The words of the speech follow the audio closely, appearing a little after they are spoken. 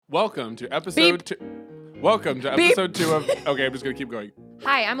Welcome to episode two. Welcome to episode 2 of. Okay, I'm just gonna keep going.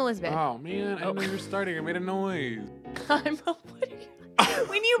 Hi, I'm Elizabeth. Oh man, I didn't know you were starting. I made a noise.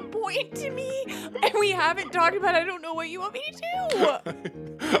 When you point to me and we haven't talked about it, I don't know what you want me to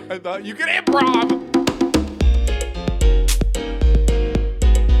do. I thought you could improv.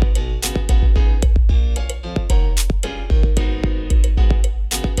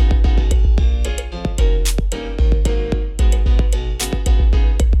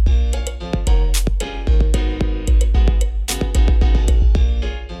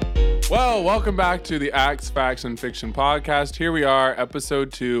 Well, welcome back to the Acts, Facts, and Fiction podcast. Here we are,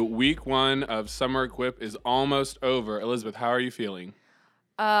 episode 2, week 1 of Summer Equip is almost over. Elizabeth, how are you feeling?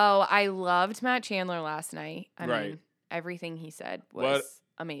 Oh, I loved Matt Chandler last night. I Right. mean, everything he said was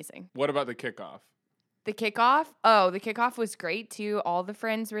amazing. What about the kickoff? The kickoff was great too. All the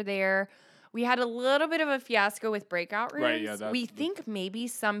friends were there. We had a little bit of a fiasco with breakout rooms. Right, yeah, we think maybe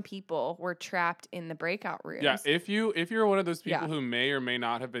some people were trapped in the breakout rooms. Yeah, if you're one of those people Yeah. who may or may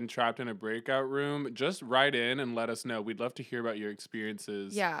not have been trapped in a breakout room, just write in and let us know. We'd love to hear about your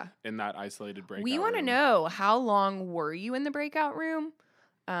experiences in that isolated breakout room. We want to know, how long were you in the breakout room?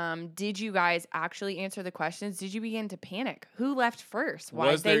 Did you guys actually answer the questions? Did you begin to panic? Who left first?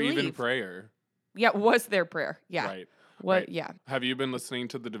 Why Was did they there leave? even prayer? Yeah, was there prayer? Yeah. Right. What? right. Yeah, Have you been listening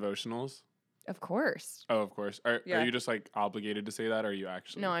to the devotionals? of course. Oh, of course. Are Yeah. you just like obligated to say that, or are you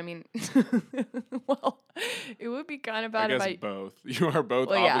actually? No, I mean, well, it would be kind of I bad guess if both. You are both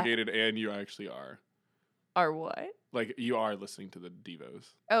Well, yeah. obligated, and you actually are. Are what? Like, you are listening to the devos.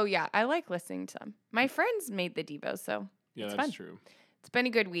 Oh, yeah, I like listening to them. My friends made the Devos, so Yeah, It's that's fun. true. it's been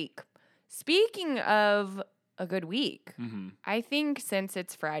a good week. Speaking of a good week, Mm-hmm. I think since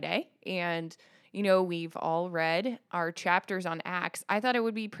it's Friday and, you know, we've all read our chapters on Acts, I thought it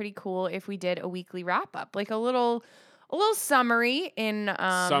would be pretty cool if we did a weekly wrap up, like a little summary in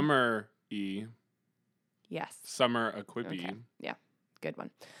Summer E. Yes, Summer Equippy. Okay. Good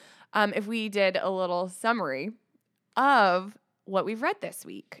one. If we did a little summary of what we've read this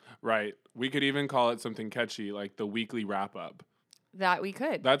week, Right. We could even call it something catchy, like the weekly wrap up. that we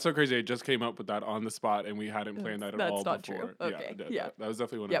could. That's so crazy. I just came up with that on the spot, and we hadn't planned that at That's all not before. true. Okay, yeah. That was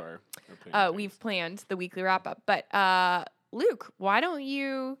definitely one Yep. of our planned We've things. planned the weekly wrap up, but Luke, why don't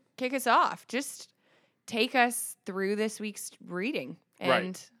you kick us off? Just take us through this week's reading, and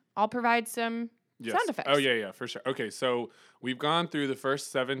Right. I'll provide some sound effects. Oh, yeah, for sure. Okay, so we've gone through the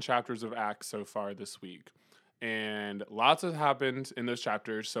first 7 chapters of Acts so far this week, and lots has happened in those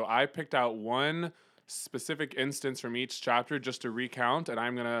chapters. So I picked out one specific instance from each chapter just to recount, and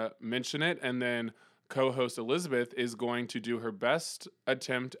I'm going to mention it, and then co-host Elizabeth is going to do her best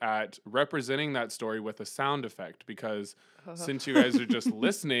attempt at representing that story with a sound effect, because since you guys are just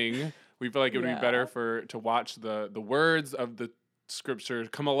listening, we feel like it would be better to watch the words of the scripture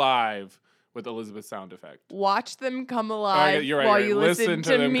come alive with Elizabeth's sound effect. Watch them come Oh, alive yeah, you're right, while you're you right. listen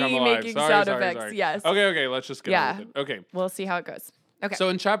to them me come alive. making Sorry, sound sorry, effects. sorry. Yes. Okay, let's just get on with it. Okay. We'll see how it goes. Okay. So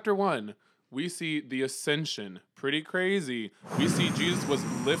in chapter 1, we see the ascension. Pretty crazy. We see Jesus was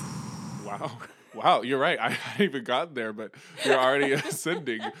Wow, you're right. I hadn't even gotten there, but you're already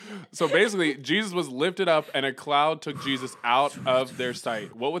ascending. So basically, Jesus was lifted up, and a cloud took Jesus out of their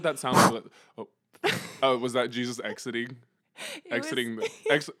sight. What would that sound like? Oh, was that Jesus exiting? Leaving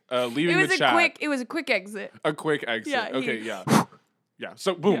the chat. It was a quick exit. A quick exit. Yeah, Okay, yeah. Yeah.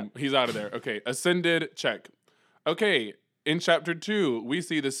 So boom, he's out of there. Okay. Ascended, check. Okay. In chapter 2, we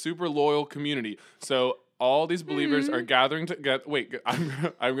see the super loyal community. So all these believers are gathering together. Wait,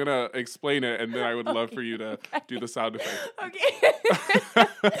 I'm gonna explain it, and then I would love for you to do the sound effect. Okay.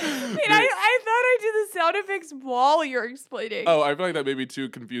 I thought I did the sound effects while you're explaining. Oh, I feel like that may be too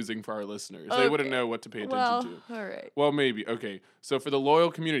confusing for our listeners. They wouldn't Okay. know what to pay attention well, to. all right. Well, maybe. Okay. So for the loyal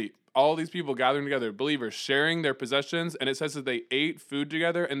community, all these people gathering together, believers sharing their possessions, and it says that they ate food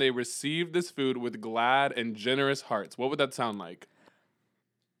together and they received this food with glad and generous hearts. What would that sound like?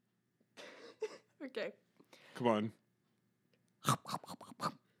 Okay. Come on. Mm.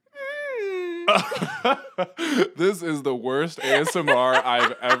 This is the worst ASMR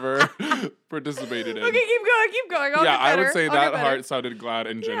I've ever participated in. Okay, keep going. I'll yeah, get I better. would say I'll that get better. heart sounded glad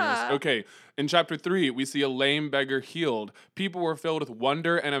and generous. Yeah. Okay, in chapter 3, we see a lame beggar healed. People were filled with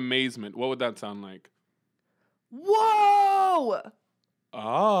wonder and amazement. What would that sound like? Whoa!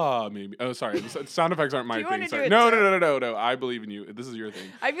 Ah, maybe. Oh, sorry. The sound effects aren't my Do you thing. wanna Sorry. do it No. I believe in you. This is your thing.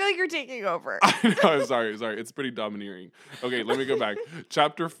 I feel like you're taking over. I know. I'm sorry. It's pretty domineering. Okay, let me go back.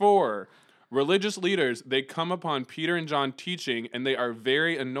 Chapter 4. Religious leaders, they come upon Peter and John teaching, and they are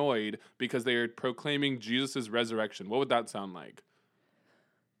very annoyed because they are proclaiming Jesus' resurrection. What would that sound like?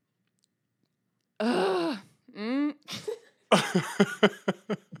 Ugh.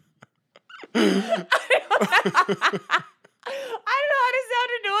 I don't know how to sound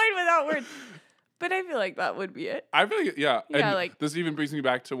annoyed without words. But I feel like that would be it. I feel like, yeah. Yeah, And like- this even brings me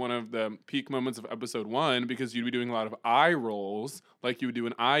back to one of the peak moments of episode 1 because you'd be doing a lot of eye rolls like you would do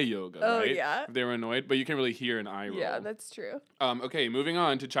in eye yoga, Oh, right? yeah. If they were annoyed, but you can't really hear an eye roll. Yeah, that's true. Okay, moving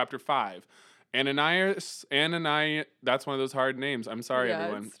on to chapter 5. Ananias, that's one of those hard names. I'm sorry, Yeah,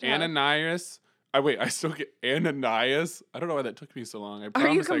 everyone. it's tough. Ananias. I still get Ananias. I don't know why that took me so long. I Are you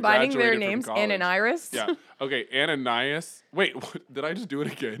promise I combining their graduated from names, college. Ann and Iris? Yeah. Okay, Ananias. Wait, did I just do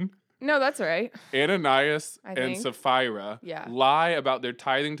it again? No, that's all right. Ananias I and think. Sapphira Yeah. lie about their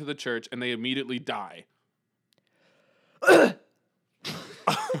tithing to the church and they immediately die.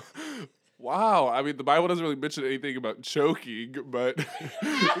 Wow. I mean, the Bible doesn't really mention anything about choking, but Okay,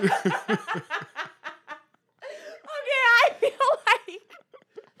 I feel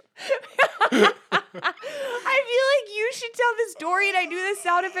like you should tell the story and I do the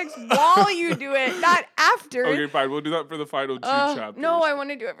sound effects while you do it, not after. okay, fine. We'll do that for the final 2 chapters. No, I want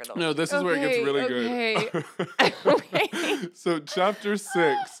to do it for the No, this is where it gets really good. Okay. So, chapter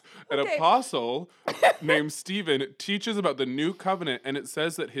 6, an Okay. apostle named Stephen teaches about the new covenant, and it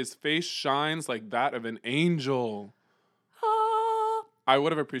says that his face shines like that of an angel. Ah, I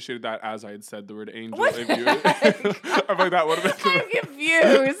would have appreciated that as I had said the word angel. What If you, the I feel like that would have been. I'm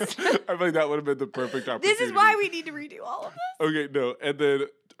confused. I feel like that would have been the perfect opportunity. This is why we need to redo all of this. Okay, no, and then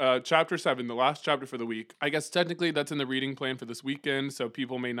chapter 7, the last chapter for the week. I guess technically that's in the reading plan for this weekend, so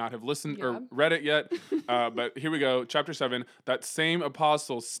people may not have listened Yeah. or read it yet. But here we go, chapter 7. That same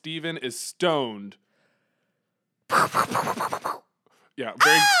apostle Stephen is stoned. Yeah,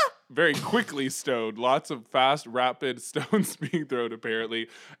 very quickly stoned. Lots of fast, rapid stones being thrown, apparently.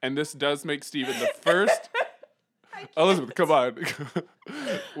 And this does make Stephen the first. Elizabeth, come on.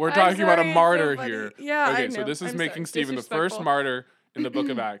 We're I'm talking about a sorry, it's so martyr funny. here. Yeah, I Okay, so know. this is I'm making sorry. Stephen the first Disrespectful. martyr in the book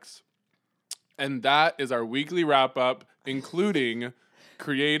of Acts. And that is our weekly wrap up, including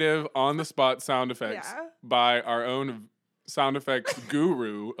creative on the spot sound effects Yeah. by our own sound effects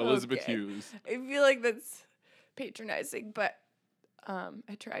guru, Elizabeth Okay. Hughes. I feel like that's patronizing, but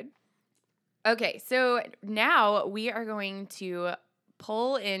I tried. Okay, so now we are going to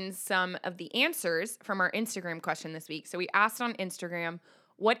pull in some of the answers from our Instagram question this week. So we asked on Instagram,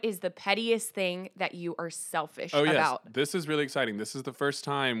 what is the pettiest thing that you are selfish Oh, yes. about? This is really exciting. This is the first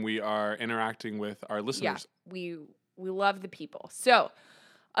time we are interacting with our Yeah, listeners. we love the people. So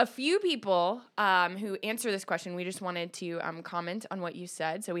a few people who answer this question, we just wanted to comment on what you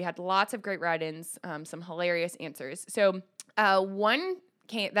said. So we had lots of great write-ins, some hilarious answers. So one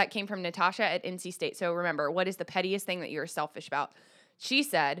that came from Natasha at NC State. So remember, what is the pettiest thing that you're selfish about? She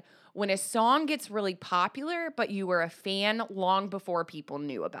said, when a song gets really popular, but you were a fan long before people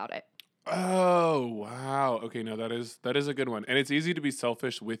knew about it. Oh, wow. Okay, no, that is a good one. And it's easy to be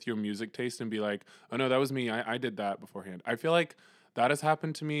selfish with your music taste and be like, oh no, that was me. I did that beforehand. I feel like that has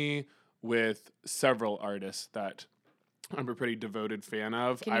happened to me with several artists that I'm a pretty devoted fan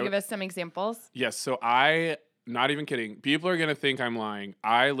of. Can you give us some examples? Yes, so not even kidding. People are going to think I'm lying.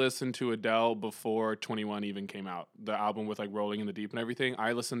 I listened to Adele before 21 even came out. The album with like Rolling in the Deep and everything.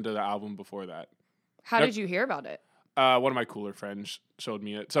 I listened to the album before that. How Nope. did you hear about it? One of my cooler friends showed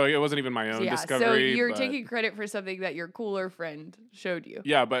me it. So it wasn't even my own discovery. so you're but- taking credit for something that your cooler friend showed you.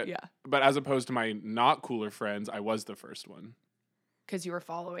 Yeah, but Yeah, but as opposed to my not cooler friends, I was the first one. because you were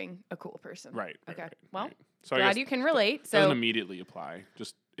following a cool person. Right. Okay. Right, Well, right. So I glad guess you can relate. doesn't So immediately apply,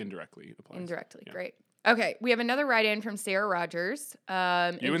 just indirectly applies. indirectly, Yeah. great. Okay, we have another write-in from Sarah Rogers.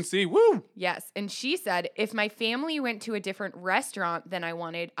 And UNC, woo! yes, and she said, if my family went to a different restaurant than I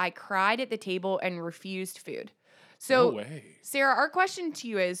wanted, I cried at the table and refused food. So, No way. Sarah, our question to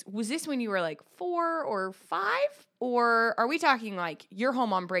you is, was this when you were like 4 or 5? Or are we talking like you're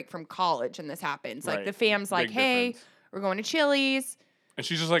home on break from college and this happens? Like Right. the fam's like, Big hey, difference. we're going to Chili's. And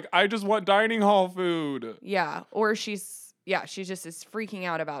she's just like, I just want dining hall food. Yeah. Or she just is freaking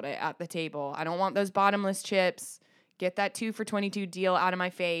out about it at the table. I don't want those bottomless chips. Get that 2 for $22 deal out of my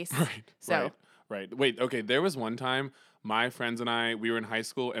face. Right. So- Right. Wait, okay. There was one time my friends and I, we were in high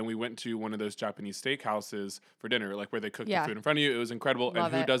school and we went to one of those Japanese steakhouses for dinner, like where they cook Yeah. the food in front of you. It was incredible. Love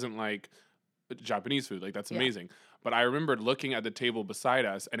and who it. doesn't like Japanese food? Like, that's Yeah. amazing. But I remembered looking at the table beside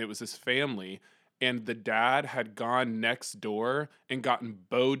us and it was this family. And the dad had gone next door and gotten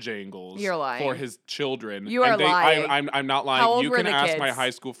Bojangles You're lying. for his children. You are and lying. I'm not lying. How old You were can the ask my kids? high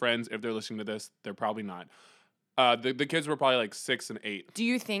school friends if they're listening to this. They're probably not. The kids were probably like 6 and 8. Do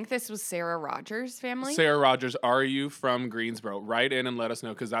you think this was Sarah Rogers' family? Sarah Rogers, are you from Greensboro? Write in and let us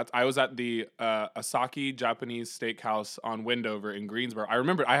know, because I was at the Asaki Japanese Steakhouse on Wendover in Greensboro. I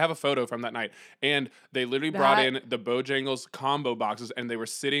remember I have a photo from that night, and they literally brought in the Bojangles combo boxes, and they were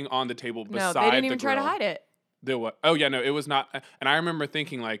sitting on the table beside the No, they didn't even grill. try to hide it. The what? Oh yeah, no, it was not. And I remember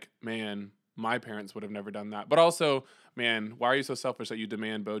thinking like, man, my parents would have never done that. But also, man, why are you so selfish that you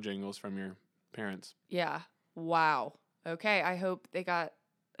demand Bojangles from your parents? Yeah. Wow. Okay. I hope they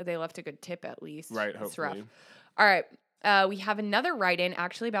left a good tip at least. Right. That's Hopefully. rough. All right. We have another write-in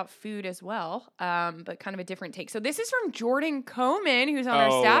actually about food as well, but kind of a different take. So this is from Jordan Coman, who's on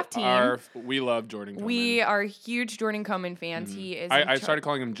our staff team. We love Jordan Coman. We are huge Jordan Coman fans. He is. I started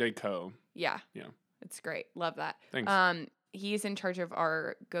calling him J. Co. Yeah. Yeah. It's great. Love that. Thanks. He's in charge of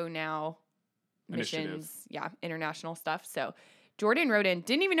our Go Now missions. Yeah, international stuff. So Jordan wrote in,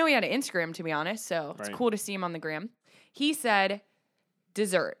 didn't even know he had an Instagram, to be honest. So it's cool to see him on the gram. He said,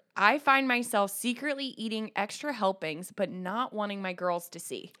 dessert. I find myself secretly eating extra helpings, but not wanting my girls to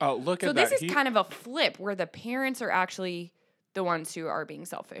see. Oh, look at that. that. So this is kind of a flip where the parents are actually the ones who are being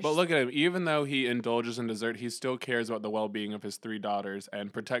selfish. But look at him. Even though he indulges in dessert, he still cares about the well-being of his 3 daughters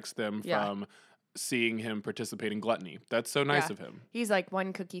and protects them from seeing him participate in gluttony. That's so nice of him. He's like,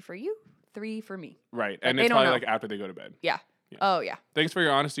 1 cookie for you, 3 for me. Right. And it's probably like after they go to bed. Yeah. Oh, yeah. Thanks for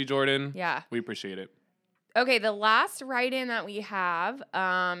your honesty, Jordan. Yeah. We appreciate it. Okay, the last write-in that we have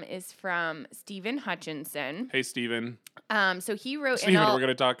is from Stephen Hutchinson. Hey, Stephen. So he wrote Stephen, we're going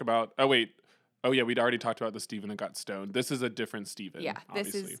to talk about... Oh, wait. Oh, yeah, we'd already talked about the Stephen that got stoned. This is a different Stephen. Yeah,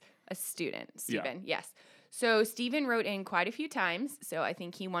 obviously. This is a student, Stephen. Yeah. Yes. So Stephen wrote in quite a few times, so I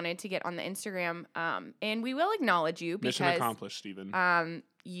think he wanted to get on the Instagram, and we will acknowledge you because... Mission accomplished, Stephen.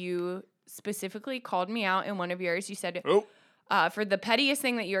 You specifically called me out in one of yours. You said... Oh. For the pettiest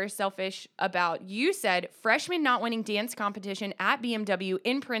thing that you're selfish about, you said freshman not winning dance competition at BMW,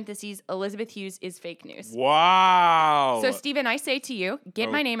 in parentheses, Elizabeth Hughes is fake news. Wow. So, Stephen, I say to you, get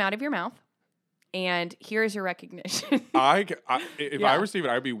my name out of your mouth, and here's your recognition. If I were Stephen,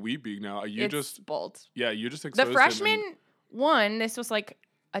 I'd be weeping now. It's bold. Yeah, you just exposed the freshman won. This was like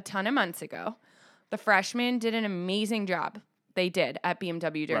a ton of months ago. The freshmen did an amazing job. They did at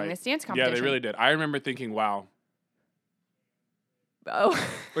BMW during this dance competition. Yeah, they really did. I remember thinking, wow. Oh,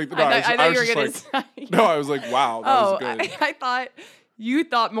 like, no, I thought you were going to say. No, I was like, wow, that was good. I thought you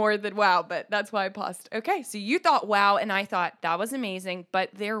thought more than wow, but that's why I paused. Okay, so you thought wow, and I thought that was amazing, but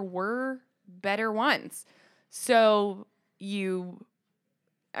there were better ones. So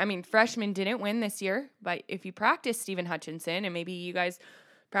freshmen didn't win this year, but if you practice Stephen Hutchinson, and maybe you guys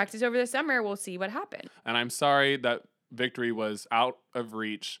practice over the summer, we'll see what happened. And I'm sorry that victory was out of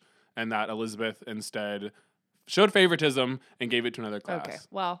reach and that Elizabeth instead showed favoritism and gave it to another class. Okay,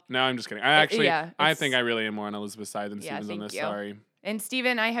 well. No, I'm just kidding. I think I really am more on Elizabeth's side than Stephen's on this. Sorry. And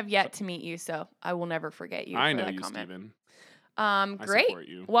Stephen, I have yet to meet you, so I will never forget you. I know that you, comment. Stephen. Great. I support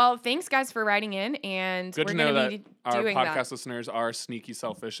you. Well, thanks guys for writing in, and good we're to know going to be doing our podcast listeners are sneaky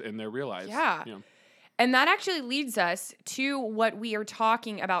selfish in their real lives. Yeah. And that actually leads us to what we are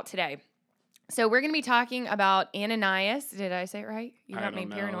talking about today. So we're going to be talking about Ananias. Did I say it right? You got me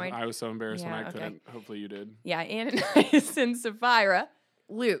paranoid. I was so embarrassed when I couldn't. Hopefully you did. Yeah, Ananias and Sapphira.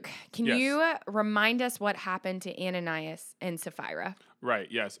 Luke, can you remind us what happened to Ananias and Sapphira? Right,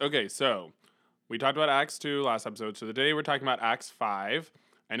 yes. Okay, so we talked about Acts 2 last episode. So today we're talking about Acts 5.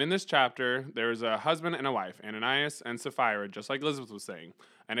 And in this chapter, there's a husband and a wife, Ananias and Sapphira, just like Elizabeth was saying.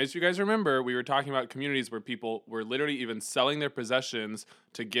 And as you guys remember, we were talking about communities where people were literally even selling their possessions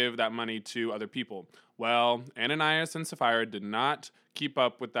to give that money to other people. Well, Ananias and Sapphira did not keep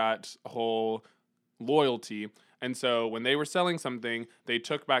up with that whole loyalty. And so when they were selling something, they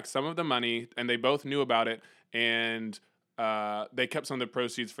took back some of the money, and they both knew about it, and they kept some of the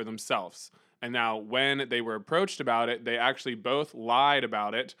proceeds for themselves. And now when they were approached about it, they actually both lied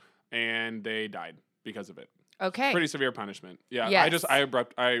about it, and they died because of it. Okay. Pretty severe punishment. Yeah. Yes.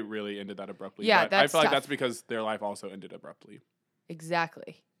 I really ended that abruptly. Yeah, but that's I feel like tough. that's because their life also ended abruptly.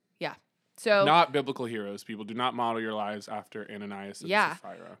 Exactly. Yeah. So not biblical heroes. People, do not model your lives after Ananias and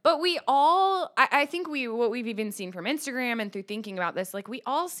Sapphira. But we all, I think what we've even seen from Instagram and through thinking about this, like we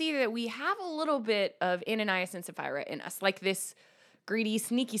all see that we have a little bit of Ananias and Sapphira in us, like this greedy,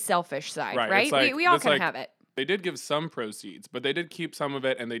 sneaky, selfish side, right? Like, we all kind of have it. They did give some proceeds, but they did keep some of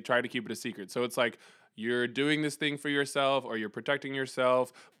it, and they tried to keep it a secret. So it's like you're doing this thing for yourself, or you're protecting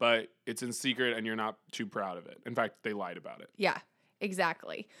yourself, but it's in secret, and you're not too proud of it. In fact, they lied about it. Yeah.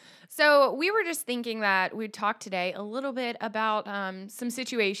 Exactly. So we were just thinking that we'd talk today a little bit about some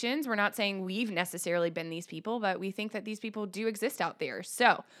situations. We're not saying we've necessarily been these people, but we think that these people do exist out there.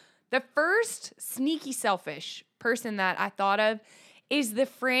 So the first sneaky selfish person that I thought of is the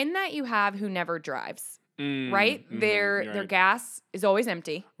friend that you have who never drives. Right? Their gas is always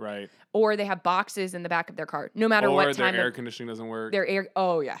empty. Right. Or they have boxes in the back of their car. No matter what time. Or their air conditioning doesn't work.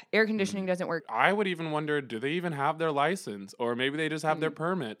 Air conditioning doesn't work. I would even wonder, do they even have their license? Or maybe they just have their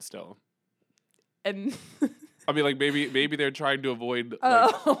permit still. And I mean, like, maybe they're trying to avoid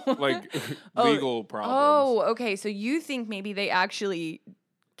legal problems. Oh, okay. So you think maybe they actually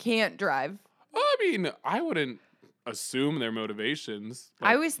can't drive? I mean, I wouldn't assume their motivations.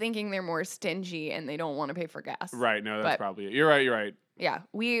 I was thinking they're more stingy and they don't want to pay for gas. Right. No, that's probably it. You're right. Yeah.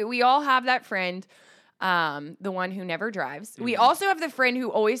 We all have that friend, the one who never drives. We also have the friend who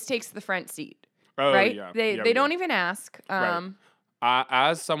always takes the front seat. Oh, right? Yeah. They don't even ask. Right.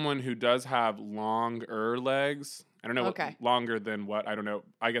 As someone who does have longer legs, I don't know, longer than what? I don't know.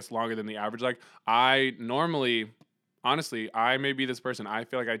 I guess longer than the average leg. I normally, honestly, I may be this person. I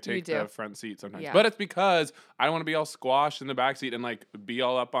feel like I take the front seat sometimes. Yeah. But it's because I don't want to be all squashed in the back seat and like be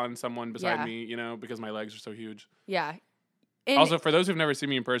all up on someone beside me, you know, because my legs are so huge. Yeah. And also, for those who've never seen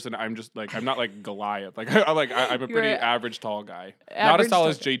me in person, I'm just like, I'm not like Goliath. Like, I'm a pretty average tall guy. Not as tall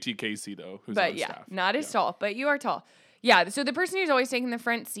as JT Casey, though, who's on staff. Not as tall, but you are tall. Yeah, so the person who's always taking the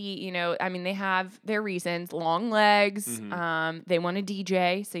front seat, you know, I mean, they have their reasons. Long legs. They want to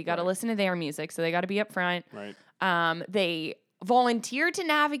DJ, so you got to listen to their music, so they got to be up front. Right. They volunteer to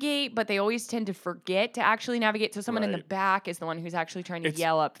navigate, but they always tend to forget to actually navigate. So someone in the back is the one who's actually trying to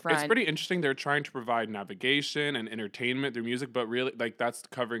yell up front. It's pretty interesting. They're trying to provide navigation and entertainment through music, but really, like, that's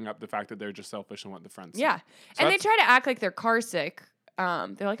covering up the fact that they're just selfish and want the front seat. Yeah. So and they try to act like they're car sick.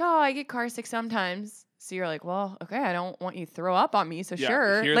 They're like, oh, I get car sick sometimes. So you're like, well, okay, I don't want you to throw up on me, so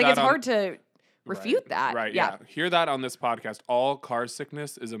sure. Like, it's hard to refute that. Right, yeah. Hear that on this podcast. All car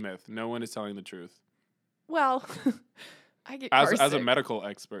sickness is a myth. No one is telling the truth. Well, I get car sick. As a medical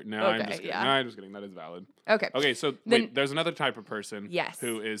expert. No, I'm just kidding. No, I'm just kidding. That is valid. Okay, so wait, there's another type of person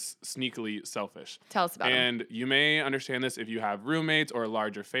who is sneakily selfish. Tell us about him. And you may understand this if you have roommates or a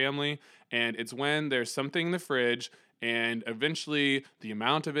larger family, and it's when there's something in the fridge and eventually the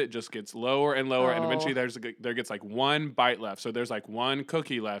amount of it just gets lower and lower, and eventually there gets like one bite left. So there's like one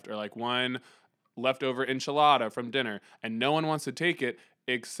cookie left or like one leftover enchilada from dinner, and no one wants to take it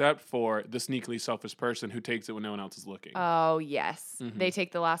except for the sneakily selfish person who takes it when no one else is looking. Oh, yes. They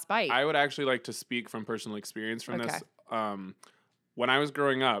take the last bite. I would actually like to speak from personal experience from this. When I was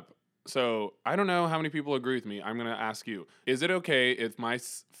growing up, so I don't know how many people agree with me. I'm going to ask you, is it okay if my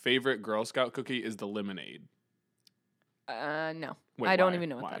favorite Girl Scout cookie is the lemonade? No. Wait, I don't even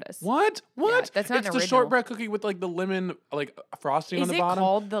know what that is. What? Yeah, that's not It's the shortbread cookie with like the lemon like frosting on the bottom. Is it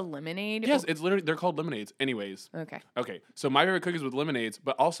called the lemonade? Yes, it's literally, they're called lemonades. Anyways. Okay. So my favorite cookies with lemonades,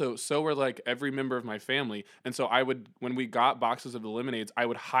 but also so were like every member of my family. And so I would, when we got boxes of the lemonades, I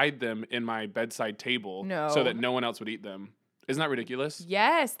would hide them in my bedside table so that no one else would eat them. Isn't that ridiculous?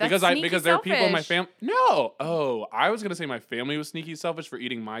 Yes, that's because there are people in my family. No, I was gonna say my family was sneaky selfish for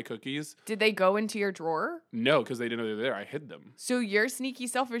eating my cookies. Did they go into your drawer? No, because they didn't know they were there. I hid them. So you're sneaky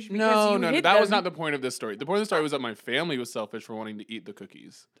selfish because you hid them. That was not the point of this story. The point of the story was that my family was selfish for wanting to eat the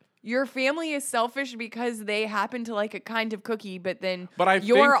cookies. Your family is selfish because they happen to like a kind of cookie, but then I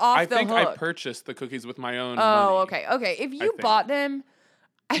think I purchased the cookies with my own money. Oh, okay. If you bought them,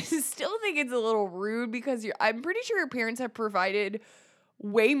 I still think it's a little rude because I'm pretty sure your parents have provided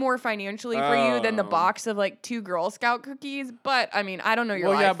way more financially for you than the box of like 2 Girl Scout cookies. But I mean, I don't know your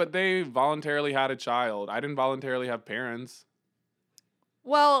life. Well, yeah, but they voluntarily had a child. I didn't voluntarily have parents.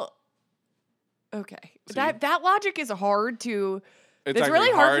 Well, okay. See? That logic is hard to... It's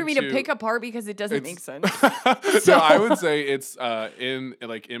really hard for me to pick apart because it doesn't make sense. No, I would say it's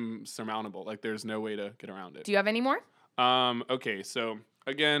insurmountable. Like there's no way to get around it. Do you have any more? Okay, so...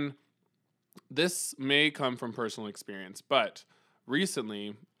 Again, this may come from personal experience, but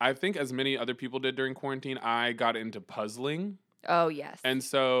recently, I think as many other people did during quarantine, I got into puzzling. Oh, yes. And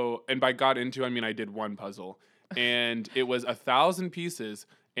by got into, I mean I did one puzzle. And it was 1,000 pieces,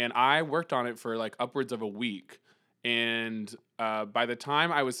 and I worked on it for like upwards of a week. And by the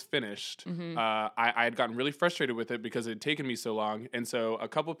time I was finished, I had gotten really frustrated with it because it had taken me so long. And so a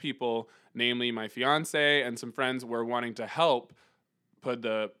couple people, namely my fiance and some friends, were wanting to help put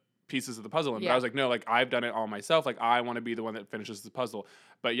the pieces of the puzzle in. But I was like, no, like I've done it all myself. Like I want to be the one that finishes the puzzle.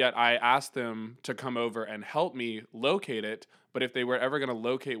 But yet I asked them to come over and help me locate it. But if they were ever going to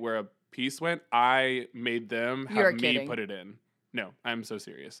locate where a piece went, I made them have me put it in. No, I'm so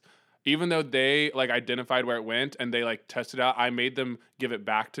serious. Even though they like identified where it went and they like tested out, I made them give it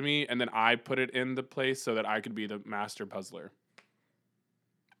back to me and then I put it in the place so that I could be the master puzzler.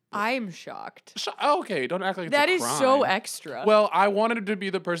 I'm shocked. Okay, don't act like it's a crime. That is so extra. Well, I wanted to be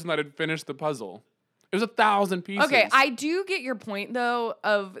the person that had finished the puzzle. It was 1,000 pieces. Okay, I do get your point though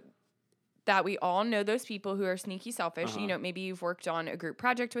of that we all know those people who are sneaky selfish. You know, maybe you've worked on a group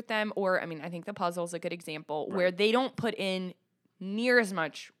project with them, or I mean, I think the puzzle is a good example where Right. they don't put in near as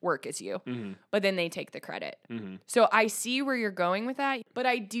much work as you, but then they take the credit. So I see where you're going with that, but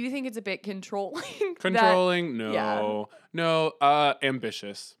I do think it's a bit controlling. Controlling? yeah. No.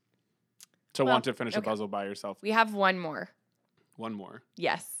 Ambitious. To Well, want to finish a okay. puzzle by yourself. We have one more. One more.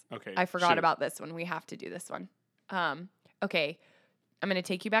 Yes. Okay. I forgot shoot. about this one. We have to do this one. Okay. I'm going to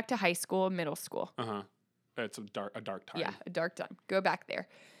take you back to high school, middle school. Uh-huh. It's a dark time. Yeah, a dark time. Go back there.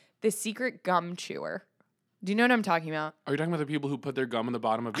 The secret gum chewer. Do you know what I'm talking about? Are you talking about the people who put their gum on the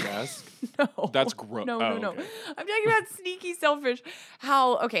bottom of desk? No. That's gross. No. Okay. I'm talking about sneaky selfish.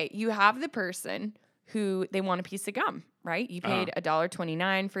 You have the person who they want a piece of gum, right? You paid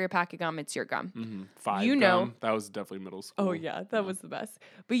 $1.29 for your pack of gum. It's your gum. Mm-hmm. 5 You gum. know. That was definitely middle school. Oh, yeah. That was the best.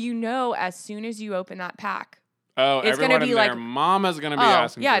 But you know, as soon as you open that pack, Oh, it's gonna everyone be in like- their mama's going to be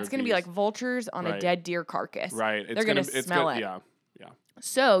asking yeah, for it's a going to be piece. like vultures on a Right. dead deer carcass. Right. They're gonna smell it. Yeah.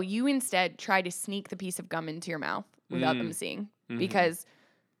 So you instead try to sneak the piece of gum into your mouth without them seeing because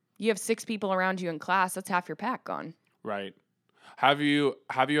you have 6 people around you in class. That's half your pack gone. Right. Have you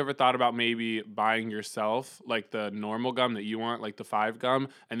ever thought about maybe buying yourself like the normal gum that you want, like the 5 gum,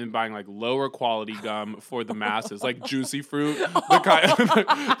 and then buying like lower quality gum for the masses, like juicy fruit,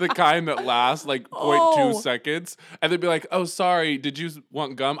 the kind that lasts like 0.2 seconds, and they'd be like, "Oh, sorry, did you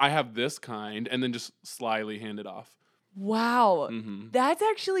want gum? I have this kind," and then just slyly hand it off. Wow. That's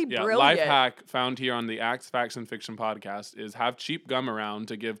actually Yeah, brilliant. life hack found here on the Acts, Facts, and Fiction podcast is have cheap gum around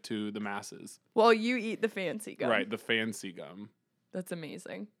to give to the masses. Well, you eat the fancy gum. Right, the fancy gum. That's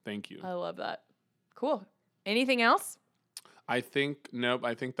amazing. Thank you. I love that. Cool. Anything else? I think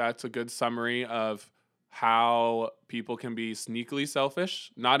that's a good summary of how people can be sneakily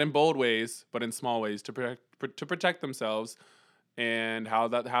selfish, not in bold ways, but in small ways to protect themselves, and how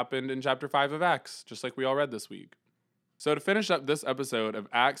that happened in chapter 5 of Acts, just like we all read this week. So to finish up this episode of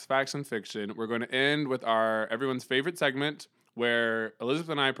Acts, Facts, and Fiction, we're going to end with our everyone's favorite segment where Elizabeth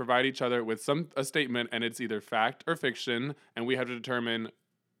and I provide each other with a statement, and it's either fact or fiction, and we have to determine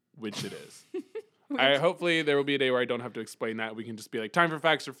which it is. Hopefully there will be a day where I don't have to explain that. We can just be like, time for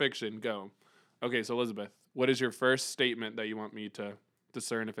facts or fiction, go. Okay, so Elizabeth, what is your first statement that you want me to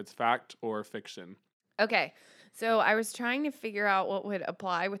discern if it's fact or fiction? Okay. So I was trying to figure out what would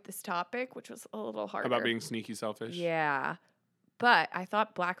apply with this topic, which was a little harder. About being sneaky selfish? Yeah. But I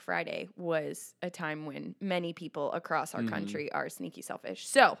thought Black Friday was a time when many people across our country are sneaky selfish.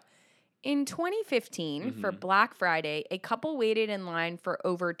 So in 2015, for Black Friday, a couple waited in line for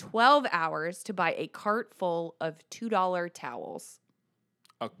over 12 hours to buy a cart full of $2 towels.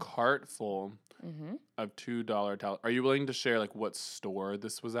 A cart full of $2 towels. Are you willing to share like what store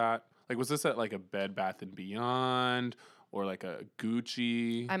this was at? Like, was this at like a Bed Bath & Beyond or like a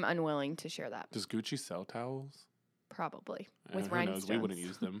Gucci? I'm unwilling to share that. Does Gucci sell towels? Probably. With Who rhinestones. knows? We wouldn't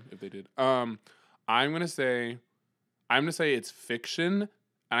use them if they did. I'm gonna say it's fiction,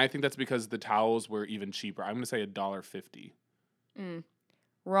 and I think that's because the towels were even cheaper. I'm gonna say $1.50.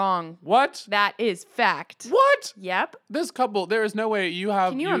 Wrong. What? That is fact. What? Yep. This couple, there is no way you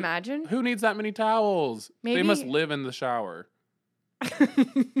have. Can you imagine? Who needs that many towels? They Maybe- must live in the shower.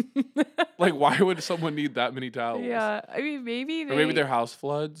 Like, why would someone need that many towels? Yeah. I mean, maybe they... Or maybe their house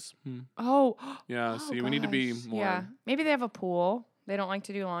floods. Oh. Yeah, Oh, see, we need to be gosh. more. Yeah. Maybe they have a pool. They don't like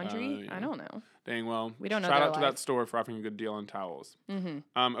to do laundry. yeah. I don't know. Dang, well, We don't know shout their out to life. that store for offering a good deal on towels.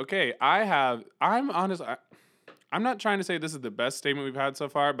 Mm-hmm. Okay, I'm honest. I'm not trying to say this is the best statement we've had so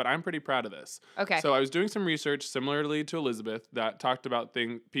far, but I'm pretty proud of this. Okay. So I was doing some research similarly to Elizabeth that talked about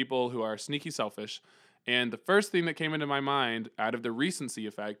people who are sneaky selfish. And the first thing that came into my mind out of the recency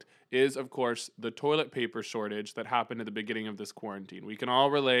effect is, of course, the toilet paper shortage that happened at the beginning of this quarantine. We can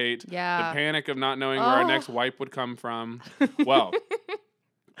all relate. Yeah. The panic of not knowing where our next wipe would come from. Well,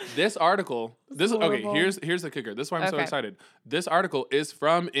 this article, horrible. here's the kicker. This is why I'm so Okay. excited. This article is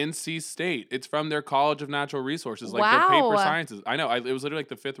from NC State. It's from their College of Natural Resources, like Wow. the paper sciences. I know. It was literally like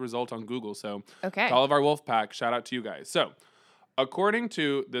the 5th result on Google. So Okay. to all of our wolf pack, shout out to you guys. So according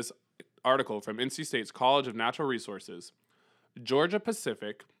to this article from NC State's College of Natural Resources, Georgia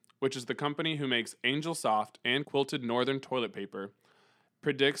Pacific, which is the company who makes Angel Soft and Quilted Northern toilet paper,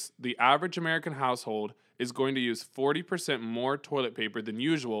 predicts the average American household is going to use 40% more toilet paper than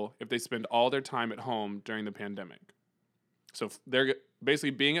usual if they spend all their time at home during the pandemic. So they're basically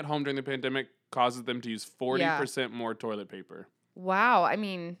being at home during the pandemic causes them to use 40% more toilet paper. Wow. I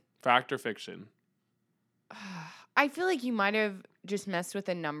mean, Fact or fiction? I feel like you might have just messed with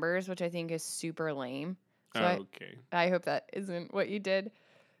the numbers, which I think is super lame. So Okay. I hope that isn't what you did.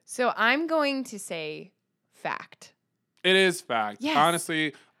 So I'm going to say fact. It is fact. Yes.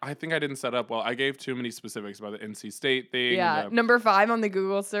 Honestly, I think I didn't set up well. I gave too many specifics about the NC State thing. Yeah, number 5 on the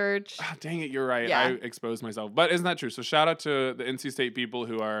Google search. Dang it, you're right. Yeah. I exposed myself. But isn't that true? So shout out to the NC State people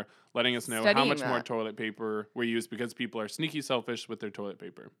who are letting us know how Studying much more that. toilet paper we use because people are sneaky selfish with their toilet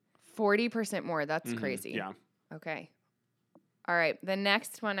paper. 40% more. That's Mhm, crazy. Yeah. Okay. All right. The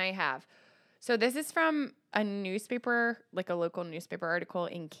next one I have. So this is from a newspaper, like a local newspaper article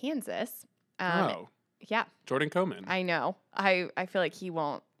in Kansas. Oh, Yeah, Jordan Coman. I know. I feel like he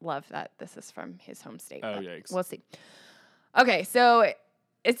won't love that this is from his home state. Oh, but yikes. We'll see. Okay, so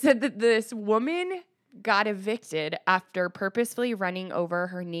it said that this woman got evicted after purposefully running over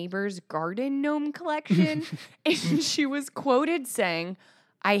her neighbor's garden gnome collection. And she was quoted saying,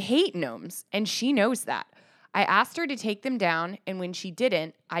 "I hate gnomes, and she knows that. I asked her to take them down, and when she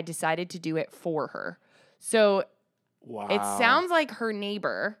didn't, I decided to do it for her." So Wow. it sounds like her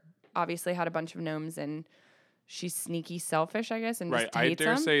neighbor obviously had a bunch of gnomes and she's sneaky selfish, I guess, and right. just I hates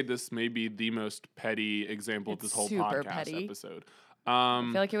dare them. say this may be the most petty example of It's this whole super podcast petty. episode. I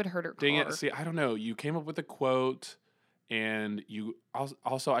feel like it would hurt her Dang car. it. See, I don't know. You came up with a quote, and you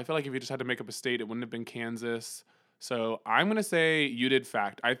also, I feel like if you just had to make up a state, it wouldn't have been Kansas. So I'm going to say you did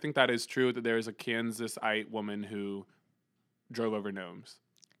fact. I think that is true that there is a Kansasite woman who drove over gnomes.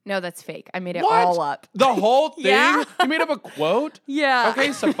 No, that's fake. I made it What? all up. The whole thing? Yeah. You made up a quote? Yeah.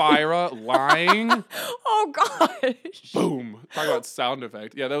 Okay, Sapphira, lying. Oh, gosh. Boom. Talk about sound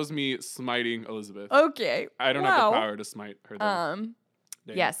effect. Yeah, that was me smiting Elizabeth. Okay. I don't have the power to smite her though.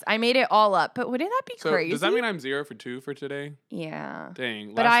 Dang. Yes, I made it all up. But wouldn't that be So crazy? does that mean I'm 0 for 2 for today? Yeah.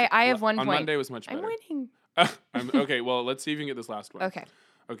 Dang. But I have 1 on point. Monday was much better. I'm winning. Okay, well, let's see if you can get this last one.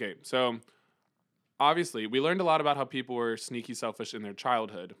 Okay, so obviously, we learned a lot about how people were sneaky selfish in their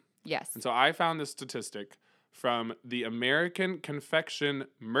childhood. Yes. And so I found this statistic from the American Confection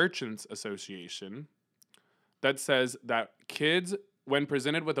Merchants Association that says that kids, when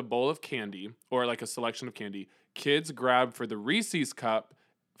presented with a bowl of candy or like a selection of candy, kids grab for the Reese's cup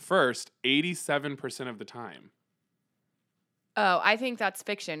first 87% of the time. Oh, I think that's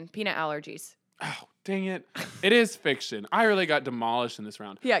fiction. Peanut allergies. Oh, dang it. It is fiction. I really got demolished in this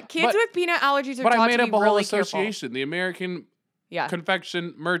round. Yeah, kids But- with peanut allergies are But taught I made to up be a whole really careful. association, the American Yeah.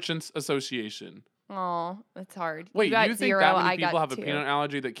 Confection Merchants Association. Oh, that's hard. Wait, you got you think 0, that I many people got have a 2. peanut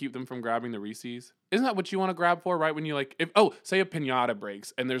allergy that keep them from grabbing the Reese's? Isn't that what you want to grab for, right? When you like, say a pinata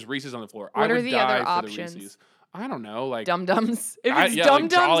breaks and there's Reese's on the floor. I What are would the die other for options? The Reese's. I don't know, like Dum Dums. If I- it's yeah, Dum like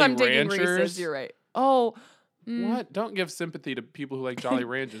Dums, Jolly I'm taking Ranchers. Reese's. You're right. Oh, what? Don't give sympathy to people who like Jolly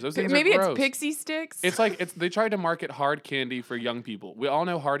Ranchers. Those things maybe are it's gross. Pixie Sticks. It's like they tried to market hard candy for young people. We all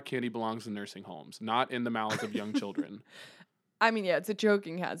know hard candy belongs in nursing homes, not in the mouths of young children. I mean, yeah, it's a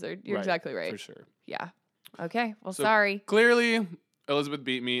choking hazard. You're Right, exactly right. For sure. Yeah. Okay. Well, So- sorry. Clearly, Elizabeth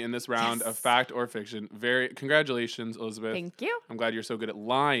beat me in this round of Yes. fact or fiction. Congratulations, Elizabeth. Thank you. I'm glad you're so good at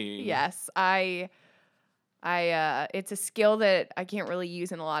lying. Yes, I it's a skill that I can't really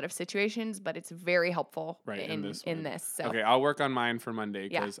use in a lot of situations, but it's very helpful Right, in in this one. this. So Okay, I'll work on mine for Monday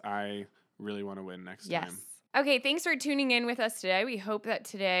Yeah. because I really want to win next yes. time. Okay, thanks for tuning in with us today. We hope that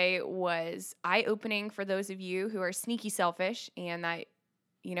today was eye-opening for those of you who are sneaky selfish and that,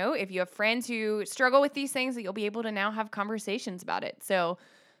 you know, if you have friends who struggle with these things, that you'll be able to now have conversations about it. So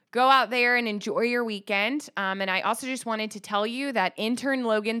go out there and enjoy your weekend. And I also just wanted to tell you that intern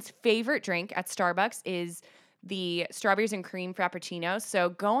Logan's favorite drink at Starbucks is the strawberries and cream frappuccino. So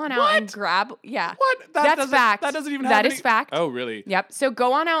go on out and grab. Yeah. What? That's fact. That doesn't even have That any- is fact. Oh, really? Yep. So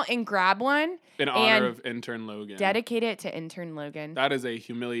go on out and grab one. In honor And of intern Logan. Dedicate it to intern Logan. That is a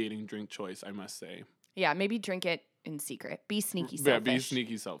humiliating drink choice, I must say. Yeah, maybe drink it in secret. Be sneaky Yeah, selfish. be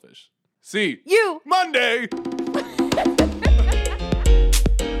sneaky selfish. See You! Monday.